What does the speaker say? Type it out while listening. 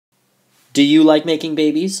Do you like making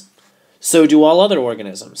babies? So do all other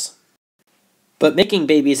organisms. But making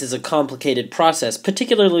babies is a complicated process,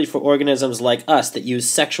 particularly for organisms like us that use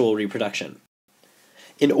sexual reproduction.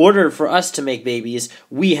 In order for us to make babies,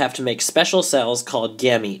 we have to make special cells called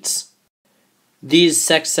gametes. These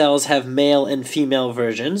sex cells have male and female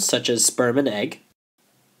versions, such as sperm and egg.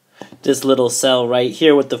 This little cell right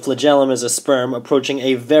here with the flagellum is a sperm approaching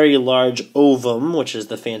a very large ovum, which is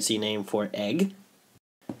the fancy name for egg.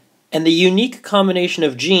 And the unique combination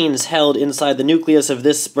of genes held inside the nucleus of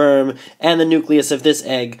this sperm and the nucleus of this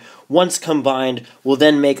egg, once combined, will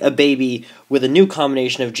then make a baby with a new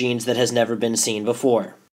combination of genes that has never been seen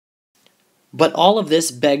before. But all of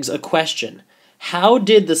this begs a question. How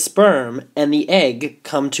did the sperm and the egg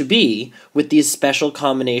come to be with these special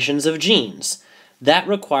combinations of genes? That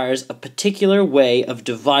requires a particular way of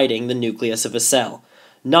dividing the nucleus of a cell.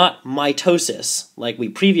 Not mitosis, like we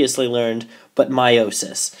previously learned, but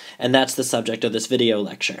meiosis, and that's the subject of this video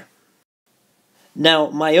lecture. Now,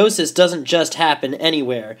 meiosis doesn't just happen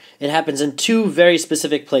anywhere. It happens in two very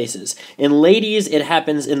specific places. In ladies, it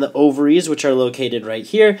happens in the ovaries, which are located right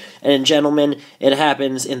here, and in gentlemen, it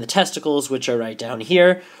happens in the testicles, which are right down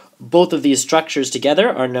here. Both of these structures together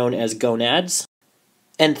are known as gonads,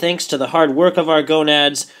 and thanks to the hard work of our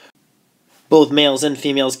gonads, both males and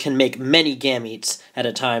females can make many gametes at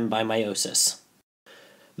a time by meiosis.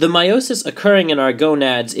 The meiosis occurring in our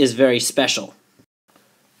gonads is very special.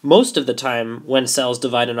 Most of the time, when cells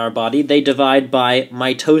divide in our body, they divide by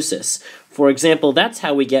mitosis. For example, that's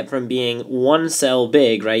how we get from being one cell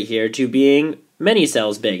big right here to being many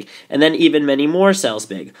cells big, and then even many more cells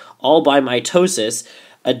big, all by mitosis,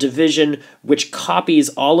 a division which copies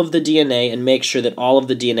all of the DNA and makes sure that all of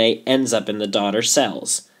the DNA ends up in the daughter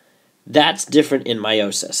cells. That's different in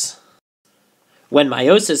meiosis. When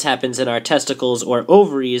meiosis happens in our testicles or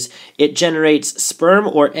ovaries, it generates sperm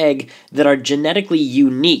or egg that are genetically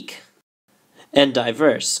unique and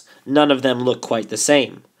diverse. None of them look quite the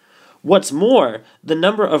same. What's more, the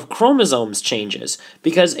number of chromosomes changes,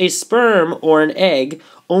 because a sperm or an egg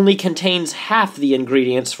only contains half the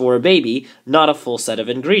ingredients for a baby, not a full set of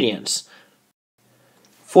ingredients.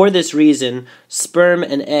 For this reason, sperm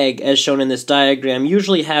and egg, as shown in this diagram,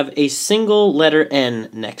 usually have a single letter N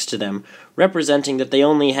next to them, representing that they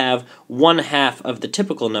only have 1/2 of the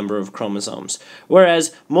typical number of chromosomes,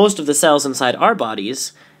 whereas most of the cells inside our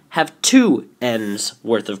bodies have 2 N's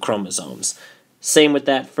worth of chromosomes. Same with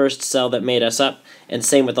that first cell that made us up, and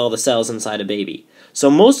same with all the cells inside a baby. So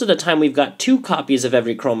most of the time we've got 2 copies of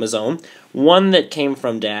every chromosome, one that came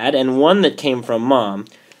from dad and one that came from mom.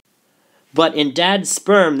 But in dad's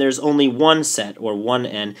sperm, there's only 1 set, or 1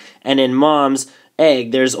 N, and in mom's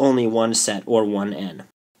egg, there's only 1 set, or 1 N.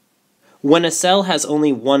 When a cell has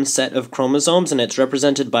only 1 set of chromosomes and it's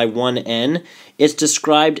represented by 1 N, it's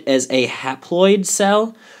described as a haploid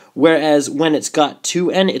cell, whereas when it's got 2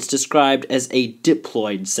 N, it's described as a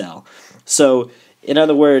diploid cell. So, in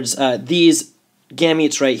other words, these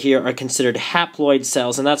gametes right here are considered haploid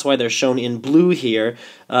cells, and that's why they're shown in blue here,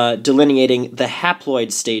 delineating the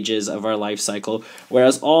haploid stages of our life cycle,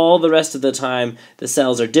 whereas all the rest of the time the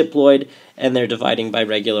cells are diploid and they're dividing by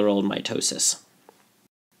regular old mitosis.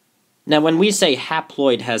 Now, when we say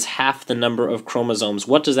haploid has half the number of chromosomes,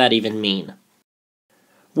 what does that even mean?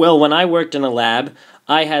 Well, when I worked in a lab,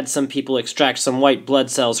 I had some people extract some white blood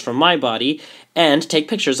cells from my body and take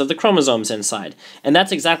pictures of the chromosomes inside. And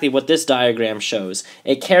that's exactly what this diagram shows.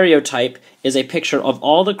 A karyotype is a picture of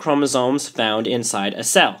all the chromosomes found inside a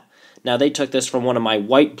cell. Now, they took this from one of my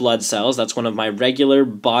white blood cells, that's one of my regular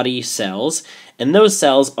body cells, and those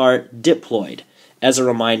cells are diploid. As a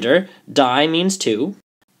reminder, di means 2,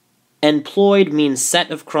 and ploid means set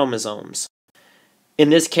of chromosomes. In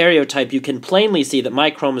this karyotype, you can plainly see that my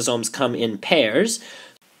chromosomes come in pairs.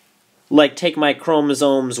 Like, take my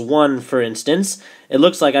chromosomes 1, for instance. It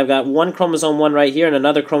looks like I've got one chromosome 1 right here and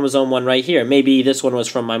another chromosome 1 right here. Maybe this one was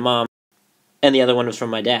from my mom and the other one was from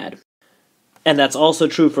my dad. And that's also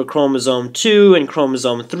true for chromosome 2 and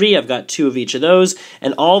chromosome 3. I've got 2 of each of those,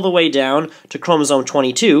 and all the way down to chromosome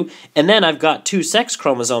 22. And then I've got 2 sex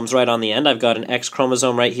chromosomes right on the end. I've got an X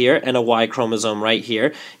chromosome right here and a Y chromosome right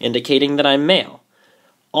here, indicating that I'm male.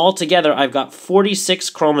 Altogether, I've got 46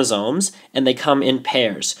 chromosomes, and they come in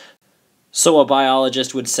pairs. So a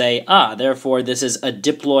biologist would say, therefore this is a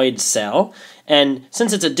diploid cell, and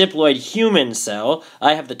since it's a diploid human cell,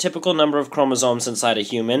 I have the typical number of chromosomes inside a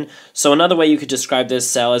human, so another way you could describe this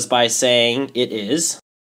cell is by saying it is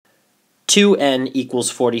 2N equals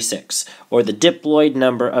 46, or the diploid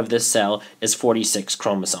number of this cell is 46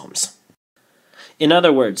 chromosomes. In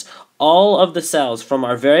other words, all of the cells from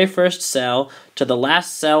our very first cell to the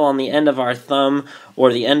last cell on the end of our thumb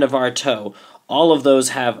or the end of our toe, all of those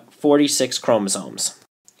have 46 chromosomes,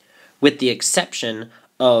 with the exception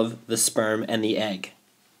of the sperm and the egg.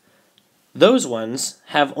 Those ones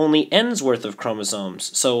have only n's worth of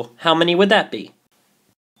chromosomes, so how many would that be?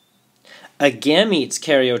 A gamete's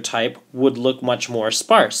karyotype would look much more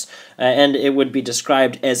sparse, and it would be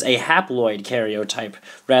described as a haploid karyotype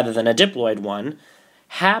rather than a diploid one.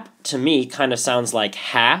 Hap, to me, kind of sounds like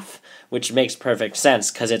half, which makes perfect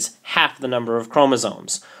sense because it's half the number of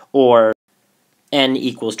chromosomes, or n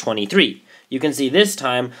equals 23. You can see this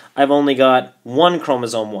time I've only got one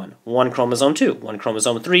chromosome 1, one chromosome 2, one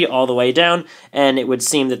chromosome 3 all the way down, and it would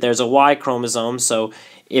seem that there's a Y chromosome, so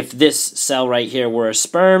if this cell right here were a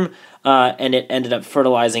sperm, and it ended up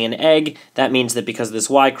fertilizing an egg, that means that because of this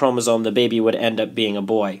Y chromosome, the baby would end up being a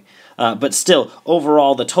boy. But still,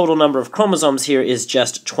 overall, the total number of chromosomes here is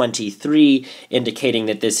just 23, indicating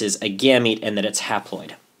that this is a gamete and that it's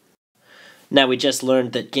haploid. Now, we just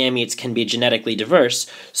learned that gametes can be genetically diverse,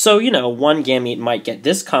 so, one gamete might get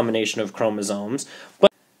this combination of chromosomes,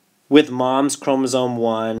 but with mom's chromosome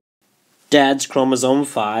 1, dad's chromosome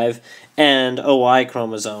 5, and a Y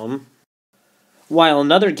chromosome, while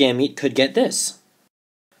another gamete could get this.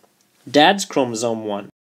 Dad's chromosome 1,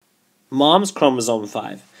 mom's chromosome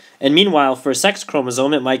 5, and meanwhile, for a sex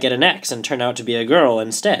chromosome, it might get an X and turn out to be a girl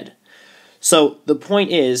instead. So, the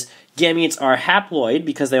point is, gametes are haploid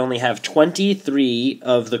because they only have 23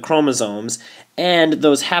 of the chromosomes, and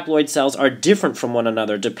those haploid cells are different from one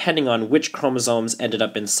another depending on which chromosomes ended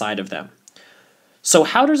up inside of them. So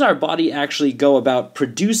how does our body actually go about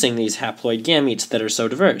producing these haploid gametes that are so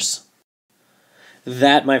diverse?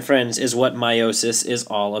 That, my friends, is what meiosis is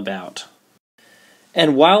all about.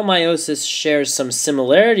 And while meiosis shares some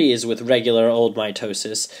similarities with regular old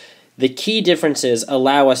mitosis, the key differences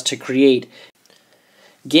allow us to create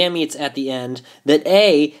gametes at the end that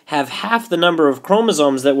A, have half the number of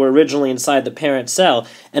chromosomes that were originally inside the parent cell,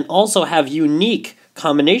 and also have unique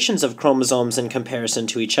combinations of chromosomes in comparison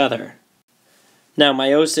to each other. Now,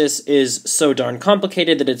 meiosis is so darn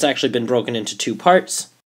complicated that it's actually been broken into two parts,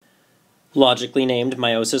 logically named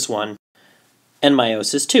Meiosis I and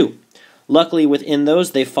Meiosis II. Luckily, within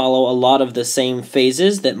those, they follow a lot of the same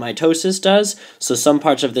phases that mitosis does, so some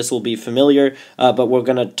parts of this will be familiar, but we're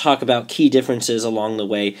going to talk about key differences along the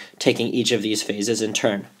way, taking each of these phases in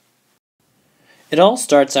turn. It all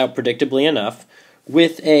starts out predictably enough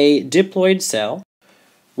with a diploid cell,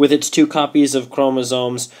 with its two copies of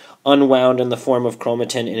chromosomes unwound in the form of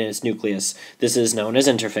chromatin in its nucleus. This is known as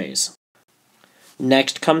interphase.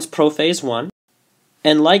 Next comes prophase I.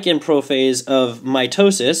 And like in prophase of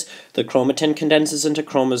mitosis, the chromatin condenses into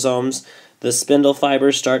chromosomes, the spindle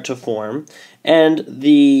fibers start to form, and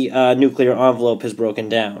the nuclear envelope is broken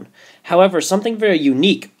down. However, something very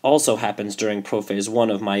unique also happens during prophase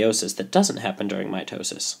I of meiosis that doesn't happen during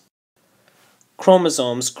mitosis.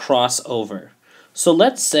 Chromosomes cross over. So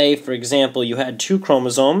let's say, for example, you had two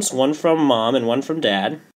chromosomes, one from mom and one from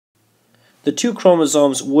dad. The two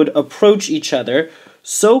chromosomes would approach each other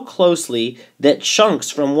so closely that chunks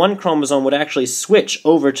from one chromosome would actually switch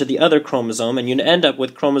over to the other chromosome, and you'd end up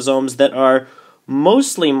with chromosomes that are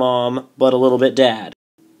mostly mom, but a little bit dad,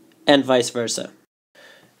 and vice versa.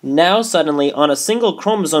 Now suddenly, on a single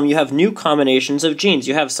chromosome, you have new combinations of genes.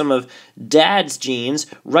 You have some of dad's genes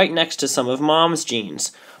right next to some of mom's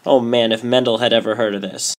genes. Oh man, if Mendel had ever heard of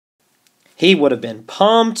this. He would have been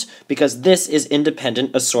pumped, because this is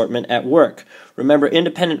independent assortment at work. Remember,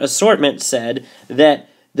 independent assortment said that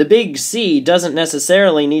the big C doesn't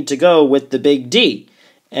necessarily need to go with the big D,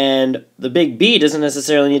 and the big B doesn't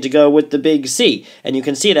necessarily need to go with the big C, and you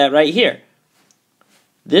can see that right here.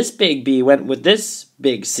 This big B went with this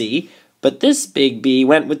big C, but this big B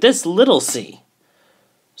went with this little c.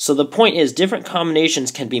 So the point is, different combinations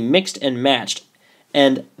can be mixed and matched,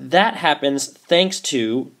 and that happens thanks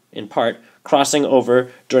to, in part, crossing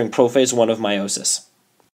over during prophase I of meiosis.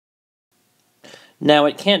 Now,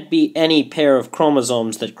 it can't be any pair of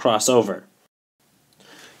chromosomes that cross over.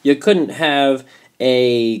 You couldn't have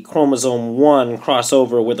a chromosome 1 cross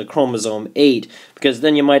over with a chromosome 8, because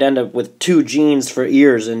then you might end up with two genes for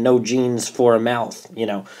ears and no genes for a mouth,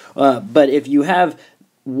 But if you have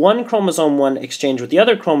one chromosome 1 exchange with the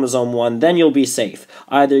other chromosome 1, then you'll be safe.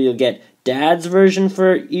 Either you'll get dad's version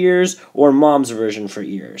for ears or mom's version for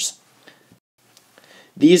ears.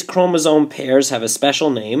 These chromosome pairs have a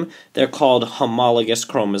special name. They're called homologous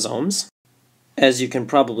chromosomes. As you can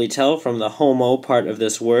probably tell from the homo part of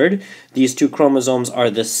this word, these two chromosomes are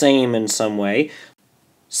the same in some way.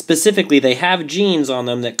 Specifically, they have genes on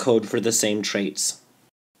them that code for the same traits.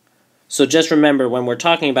 So just remember, when we're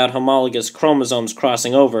talking about homologous chromosomes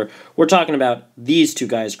crossing over, we're talking about these two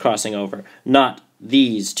guys crossing over, not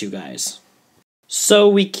these two guys. So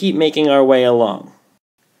we keep making our way along.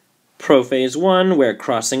 Prophase 1, where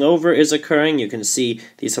crossing over is occurring, you can see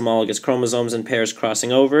these homologous chromosomes in pairs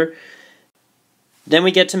crossing over. Then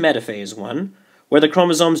we get to metaphase 1, where the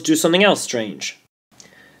chromosomes do something else strange.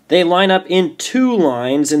 They line up in 2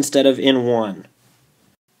 lines instead of in 1.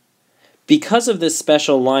 Because of this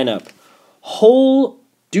special lineup, whole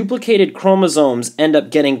duplicated chromosomes end up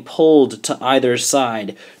getting pulled to either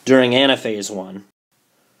side during anaphase 1,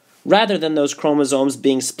 rather than those chromosomes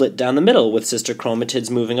being split down the middle with sister chromatids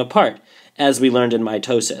moving apart, as we learned in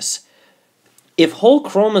mitosis. If whole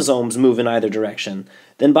chromosomes move in either direction,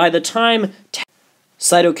 then by the time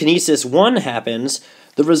cytokinesis 1 happens,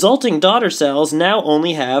 the resulting daughter cells now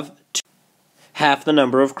only have half the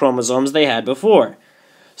number of chromosomes they had before.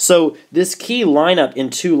 So this key lineup in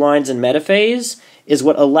 2 lines in metaphase is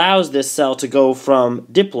what allows this cell to go from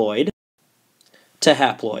diploid to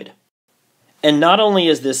haploid. And not only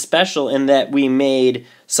is this special in that we made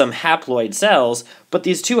some haploid cells, but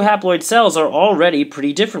these 2 haploid cells are already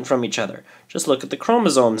pretty different from each other. Just look at the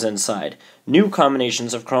chromosomes inside. New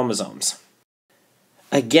combinations of chromosomes.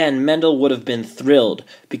 Again, Mendel would have been thrilled,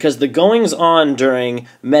 because the goings-on during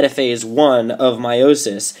metaphase 1 of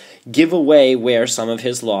meiosis give away where some of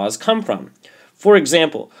his laws come from. For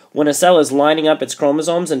example, when a cell is lining up its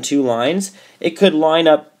chromosomes in 2 lines, it could line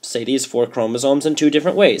up, say, these 4 chromosomes in 2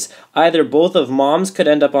 different ways. Either both of mom's could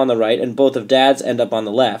end up on the right and both of dad's end up on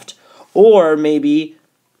the left, or maybe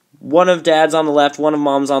one of dad's on the left, one of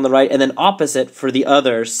mom's on the right, and then opposite for the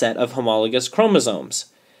other set of homologous chromosomes.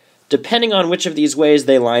 Depending on which of these ways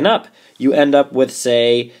they line up, you end up with,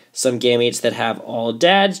 say, some gametes that have all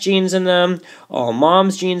dad's genes in them, all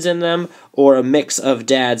mom's genes in them, or a mix of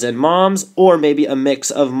dad's and mom's, or maybe a mix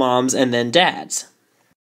of mom's and then dad's.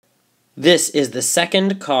 This is the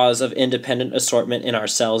second cause of independent assortment in our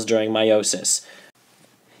cells during meiosis.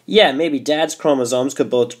 Yeah, maybe dad's chromosomes could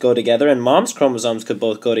both go together and mom's chromosomes could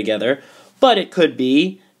both go together, but it could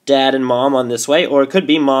be dad and mom on this way, or it could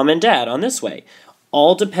be mom and dad on this way,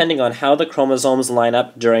 all depending on how the chromosomes line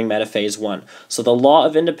up during metaphase 1. So the law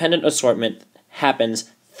of independent assortment happens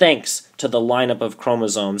thanks to the lineup of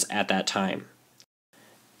chromosomes at that time.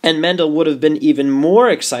 And Mendel would have been even more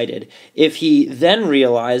excited if he then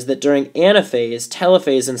realized that during anaphase,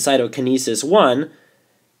 telophase, and cytokinesis 1,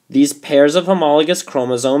 these pairs of homologous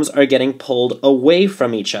chromosomes are getting pulled away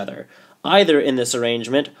from each other, either in this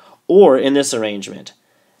arrangement or in this arrangement.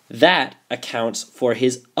 That accounts for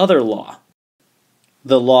his other law,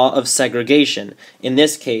 the law of segregation, in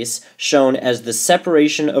this case shown as the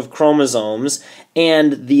separation of chromosomes,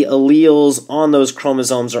 and the alleles on those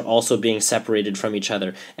chromosomes are also being separated from each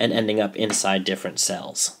other and ending up inside different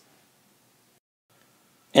cells.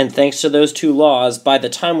 And thanks to those 2 laws, by the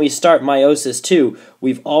time we start meiosis II,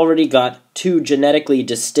 we've already got 2 genetically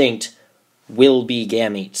distinct will-be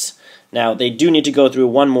gametes. Now, they do need to go through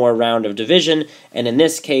one more round of division, and in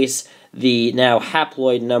this case, the now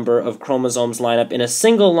haploid number of chromosomes line up in a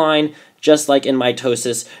single line, just like in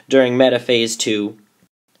mitosis during metaphase 2.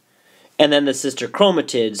 And then the sister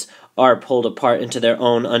chromatids are pulled apart into their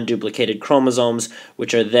own unduplicated chromosomes,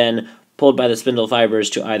 which are then pulled by the spindle fibers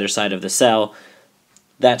to either side of the cell.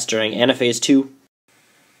 That's during anaphase 2.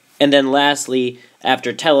 And then lastly,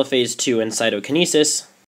 after telophase 2 and cytokinesis,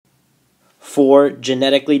 4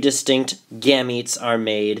 genetically distinct gametes are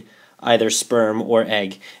made, either sperm or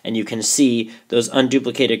egg, and you can see those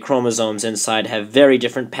unduplicated chromosomes inside have very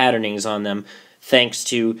different patternings on them, thanks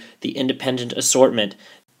to the independent assortment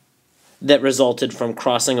that resulted from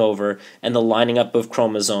crossing over and the lining up of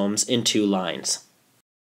chromosomes in 2 lines.